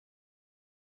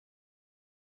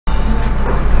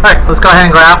Alright, let's go ahead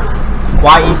and graph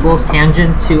y equals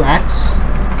tangent 2x.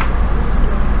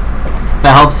 If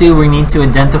that helps you, we need to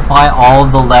identify all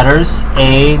of the letters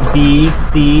A, B,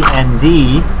 C, and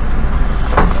D.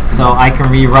 So I can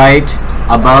rewrite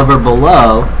above or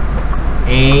below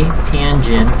A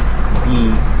tangent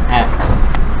BX.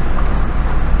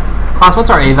 Class,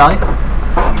 what's our A value?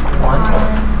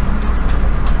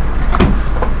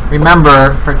 1.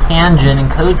 Remember, for tangent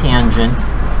and cotangent,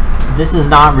 this is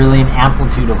not really an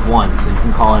amplitude of 1, so you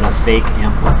can call it a fake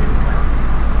amplitude.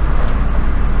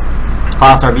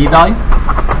 Class, our B value? 2.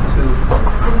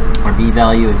 Our B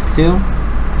value is 2.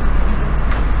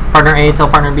 Partner A tell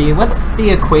partner B, what's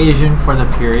the equation for the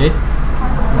period?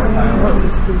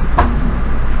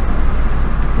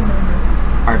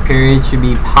 Our period should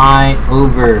be pi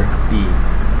over B.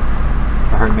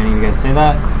 I heard many of you guys say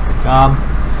that. Good job.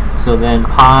 So then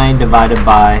pi divided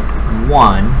by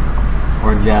 1,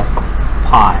 or just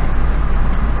pi.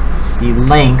 The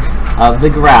length of the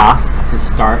graph to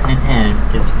start and end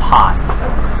is pi.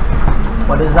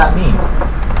 What does that mean?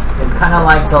 It's kind of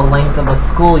like the length of a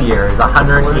school year is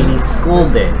 180 school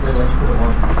days.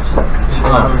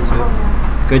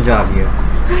 Good job, you.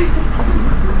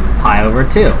 Pi over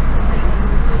 2.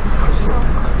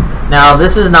 Now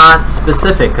this is not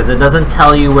specific because it doesn't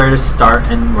tell you where to start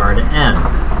and where to end.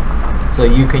 So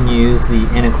you can use the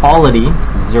inequality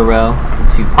 0 to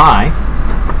 2 pi.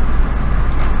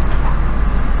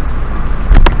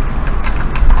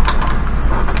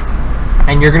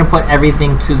 And you're going to put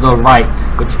everything to the right.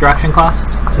 Which direction, class?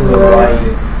 To the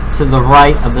right. To the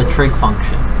right of the trig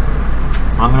function.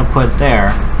 I'm going to put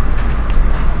there.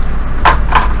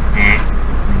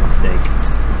 Mistake.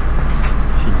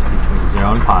 Should be between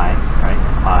 0 and pi, right?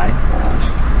 Pi.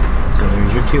 So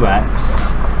there's your 2x.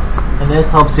 And this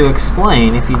helps you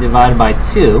explain if you divide by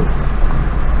 2,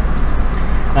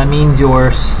 that means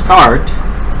your start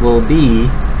will be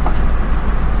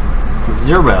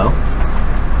 0.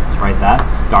 Let's write that,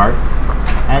 start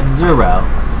at 0,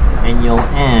 and you'll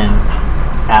end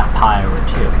at pi over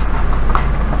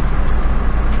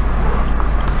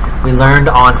 2. We learned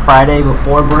on Friday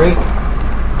before break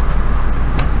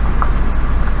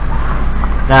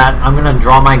that I'm going to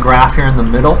draw my graph here in the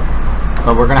middle,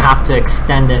 but we're going to have to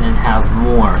extend it and have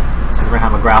more. So we're going to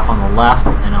have a graph on the left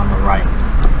and on the right.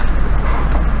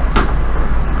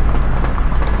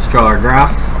 Let's draw our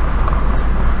graph.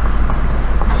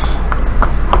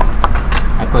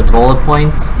 I put bullet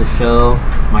points to show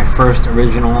my first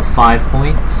original 5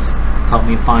 points to help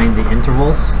me find the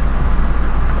intervals.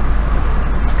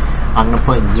 I'm going to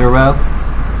put 0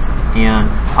 and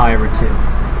pi over 2.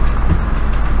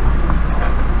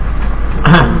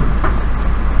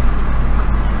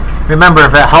 Remember,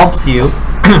 if it helps you,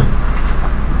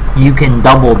 you can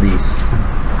double these.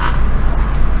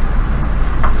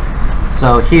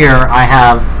 So here I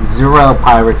have 0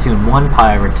 pi over 2 and 1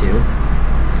 pi over 2.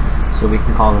 So we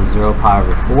can call this 0 pi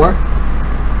over 4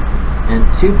 and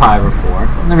 2 pi over 4.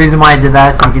 And the reason why I did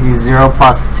that is so you can do 0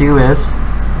 plus 2 is,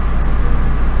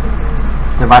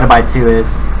 divided by 2 is,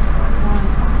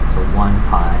 so 1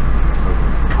 pi over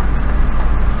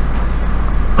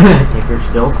 4. If you're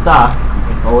still stuck,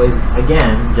 always,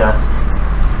 again, just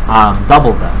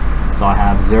double them. So I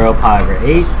have 0 pi over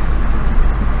 8,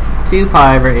 2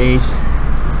 pi over 8,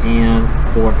 and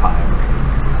 4 pi over 8.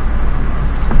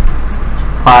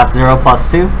 Class, 0 plus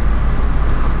 2?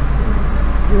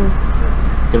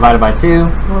 Divided by 2?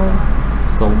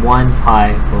 So 1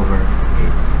 pi over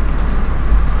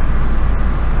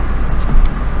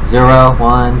 8. 0,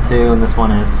 1, 2, and this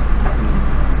one is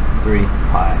 3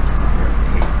 pi.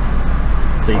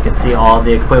 So you can see all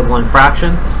the equivalent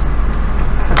fractions.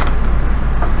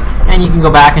 And you can go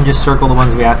back and just circle the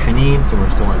ones we actually need. So we're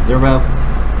still at 0.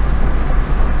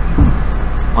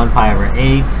 1 pi over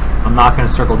 8. I'm not going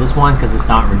to circle this one because it's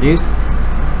not reduced.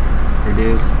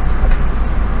 Reduced.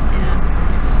 And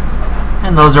reduced.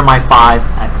 And those are my 5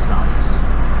 x values.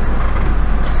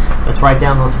 Let's write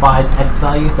down those 5 x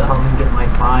values to help me get my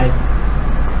 5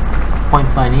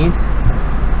 points that I need.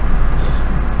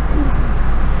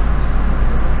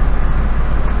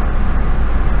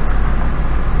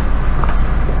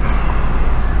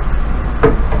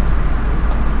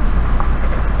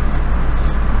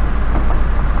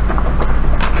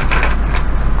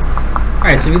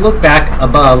 Alright, so if you look back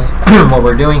above what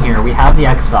we're doing here, we have the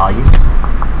x values.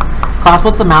 Class,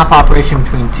 what's the math operation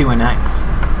between 2 and x?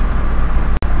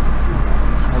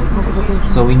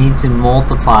 So we need to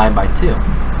multiply by 2.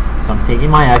 So I'm taking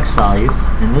my x values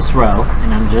in this row,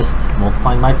 and I'm just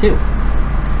multiplying by 2.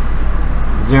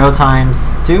 0 times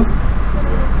 2?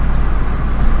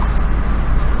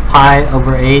 Pi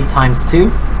over 8 times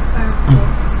 2?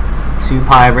 2 2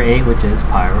 pi over 8, which is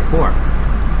pi over 4.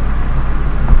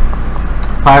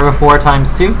 Pi over 4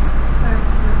 times 2?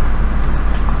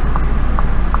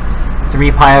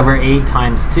 3 pi over 8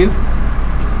 times 2?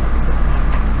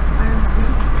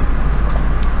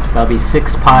 That'll be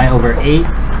 6 pi over 8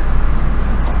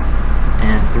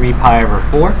 and 3 pi over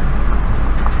 4.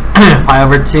 Pi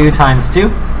over 2 times 2?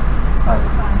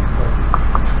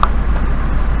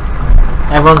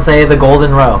 Everyone say the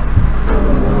golden row.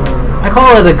 I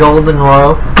call it the golden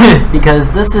row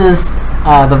because this is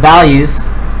the values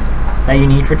that you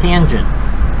need for tangent.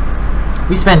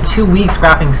 We spent 2 weeks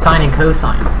graphing sine and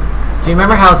cosine. Do you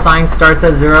remember how sine starts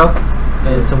at 0? It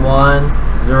goes to 1,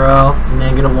 0,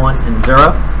 negative 1, and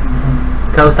 0.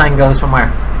 Cosine goes from where?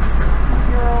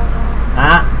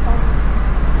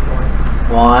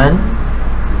 1,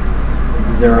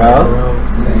 0,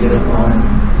 negative 1,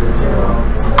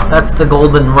 0. That's the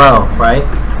golden row, right?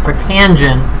 For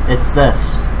tangent, it's this.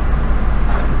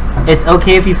 It's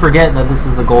okay if you forget that this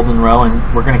is the golden row and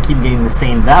we're going to keep getting the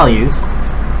same values.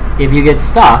 If you get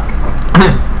stuck,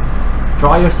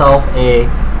 draw yourself a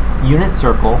unit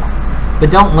circle, but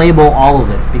don't label all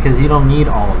of it because you don't need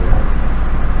all of it.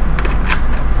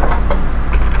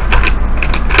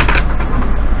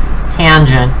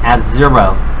 Tangent at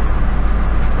 0.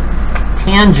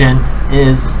 Tangent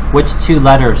is which 2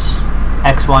 letters?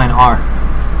 X, Y, and R.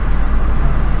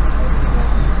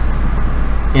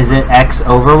 Is it X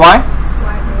over Y?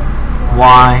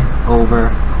 Y over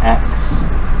X.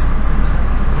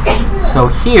 So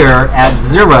here at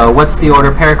 0, what's the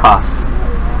order pair class?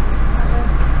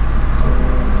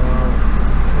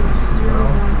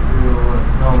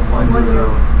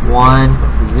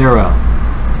 1, 0.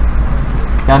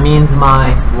 That means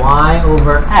my Y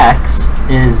over X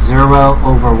is 0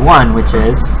 over 1, which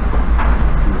is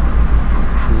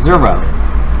 0.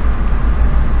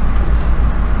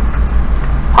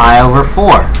 Pi over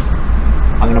 4.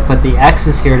 I'm going to put the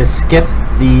x's here to skip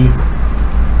the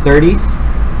 30s.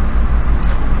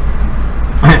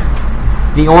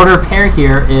 The order pair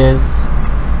here is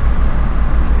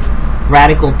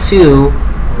radical 2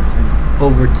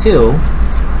 over 2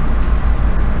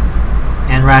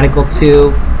 and radical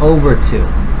 2 over 2.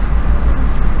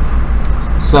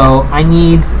 So I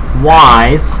need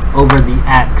y's over the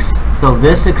x. So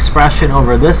this expression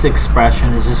over this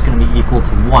expression is just going to be equal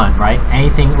to 1, right?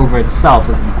 Anything over itself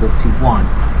is equal to 1.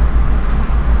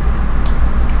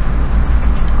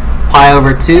 Pi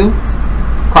over 2.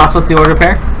 Class, what's the order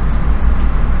pair?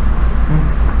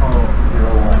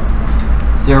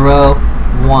 0,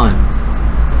 1.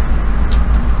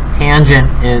 Tangent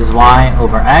is y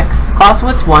over x. Class,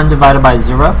 what's 1 divided by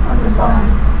 0?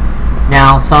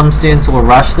 Now, some students will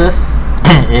rush this.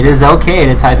 It is okay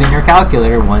to type in your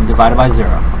calculator 1 divided by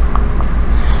 0.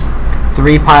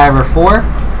 3 pi over 4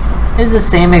 is the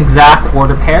same exact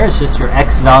order pair. It's just your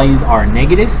x values are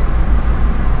negative.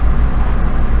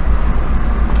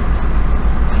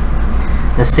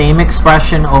 The same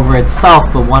expression over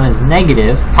itself, but one is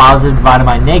negative. Positive divided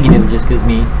by negative just gives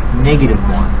me negative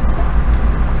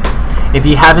 1. If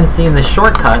you haven't seen the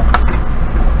shortcuts,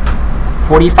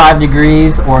 45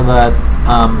 degrees or the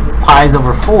pi's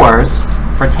over 4s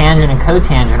for tangent and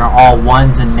cotangent are all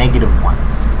 1s and negative 1s.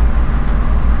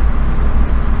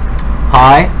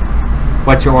 Pi,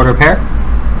 what's your order pair?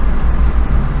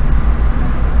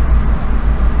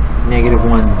 Negative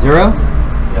 1, 0.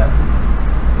 Yeah.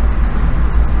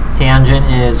 Tangent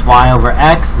is y over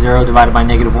x. 0 divided by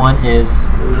negative 1 is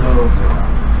 0.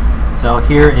 So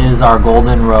here is our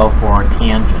golden row for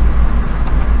tangent.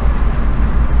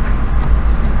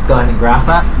 Go ahead and graph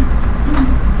that.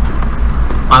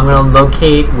 I'm going to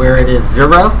locate where it is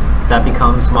 0. That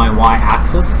becomes my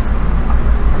y-axis.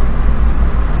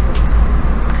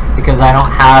 Because I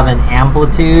don't have an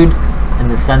amplitude in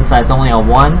the sense that it's only a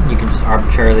 1, you can just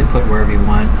arbitrarily put wherever you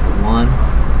want a 1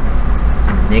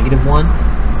 and a negative 1.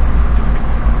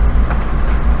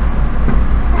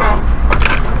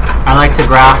 I like to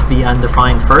graph the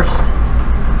undefined first.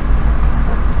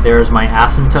 There's my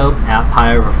asymptote at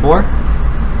pi over 4.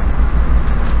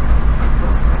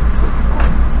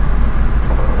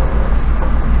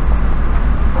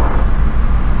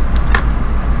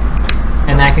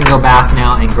 And I can go back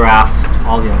now and graph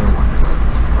all the other ones.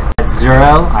 At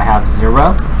 0, I have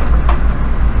 0.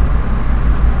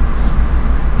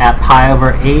 At pi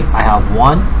over 8, I have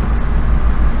 1.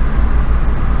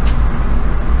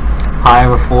 Pi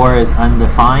over 4 is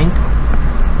undefined.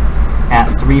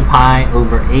 At 3 pi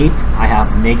over 8, I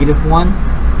have negative 1.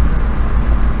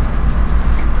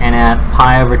 And at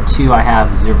pi over 2, I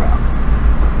have 0.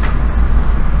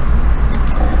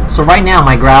 So right now,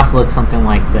 my graph looks something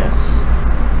like this.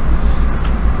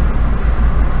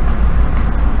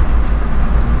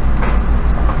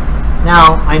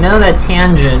 Now, I know that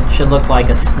tangent should look like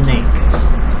a snake.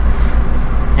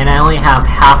 And I only have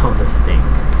half of the snake,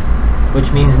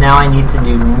 which means now I need to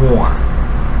do more.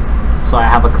 So I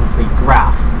have a complete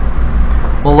graph.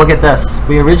 Well, look at this.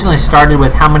 We originally started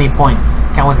with how many points?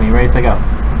 Count with me. Ready, set, go.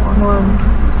 1,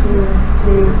 2,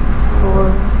 3,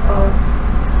 4,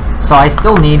 5. So I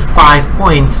still need 5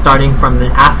 points starting from the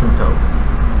asymptote.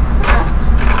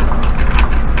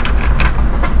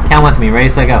 Count with me. Ready,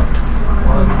 set, go.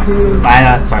 1, 2.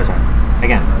 Sorry.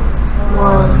 Again.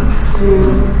 1,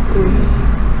 2, 3,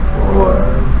 4,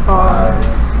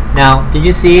 5. Now, did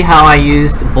you see how I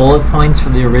used bullet points for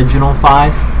the original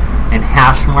 5 and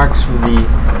hash marks for the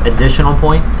additional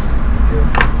points?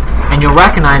 And you'll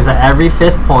recognize that every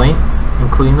 5th point,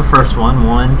 including the first one,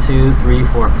 1, 2, 3,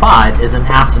 4, 5, is an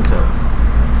asymptote.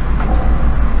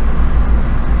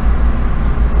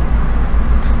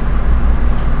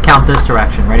 Count this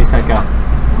direction. Ready, set, go.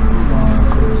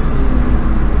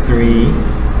 3,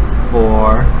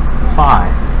 4,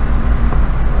 5.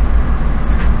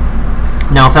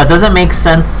 Now, if that doesn't make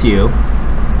sense to you,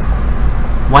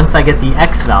 once I get the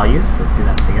x values, let's do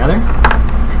that together.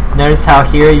 Notice how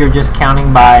here you're just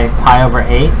counting by pi over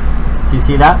 8. Do you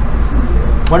see that?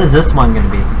 What is this one going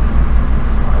to be?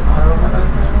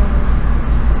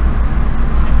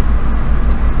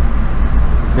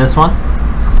 This one?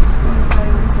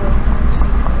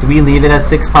 Do we leave it as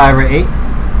 6 pi over 8?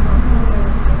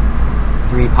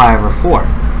 3 pi over 4.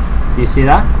 Do you see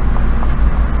that?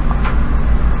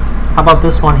 How about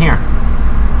this one here?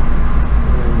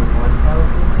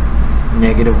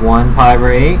 Negative 1 pi over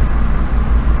 8.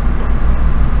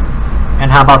 And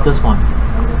how about this one?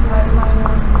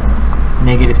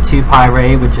 Negative 2 pi over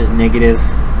 8, which is negative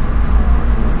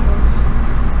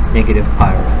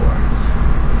pi over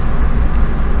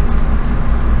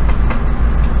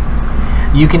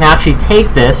 4. You can actually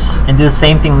take this and do the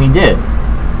same thing we did.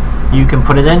 You can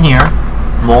put it in here,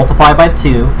 multiply by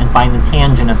 2, and find the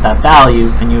tangent of that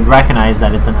value, and you'd recognize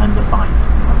that it's an undefined.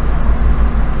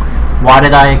 Why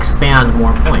did I expand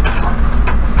more points?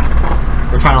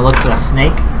 We're trying to look for a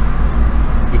snake.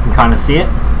 You can kind of see it.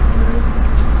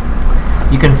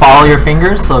 You can follow your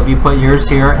fingers, so if you put yours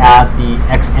here at the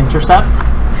x-intercept,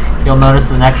 you'll notice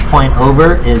the next point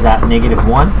over is at negative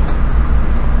 1.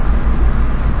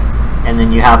 And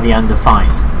then you have the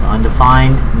undefined. So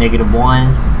undefined, negative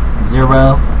 1,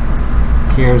 0.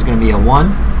 Here's going to be a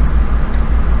 1.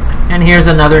 And here's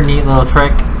another neat little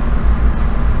trick.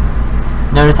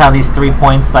 Notice how these 3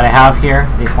 points that I have here,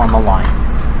 they form a line.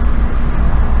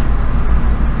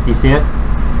 Do you see it?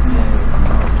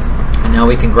 And now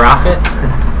we can graph it.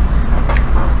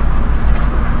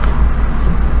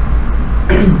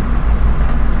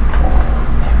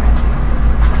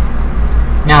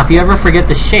 Now, if you ever forget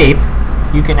the shape,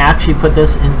 you can actually put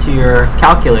this into your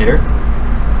calculator.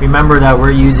 Remember that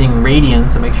we're using radian,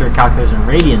 so make sure your calculator's in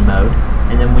radian mode.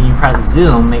 And then when you press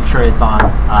zoom, make sure it's on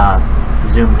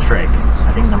zoom trig.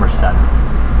 I think number 7.